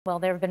Well,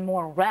 there have been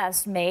more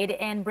arrests made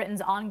in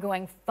Britain's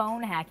ongoing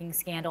phone hacking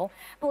scandal.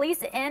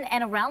 Police in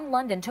and around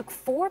London took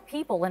 4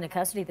 people into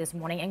custody this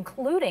morning,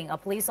 including a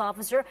police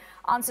officer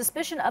on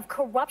suspicion of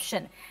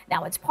corruption.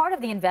 Now, it's part of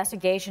the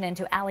investigation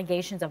into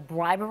allegations of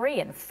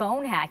bribery and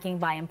phone hacking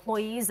by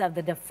employees of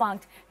the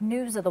defunct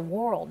News of the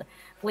World.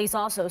 Police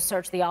also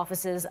searched the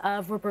offices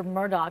of Rupert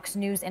Murdoch's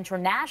News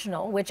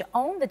International, which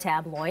owned the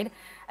tabloid.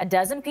 A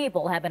dozen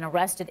people have been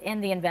arrested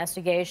in the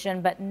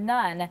investigation, but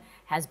none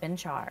has been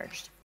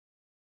charged.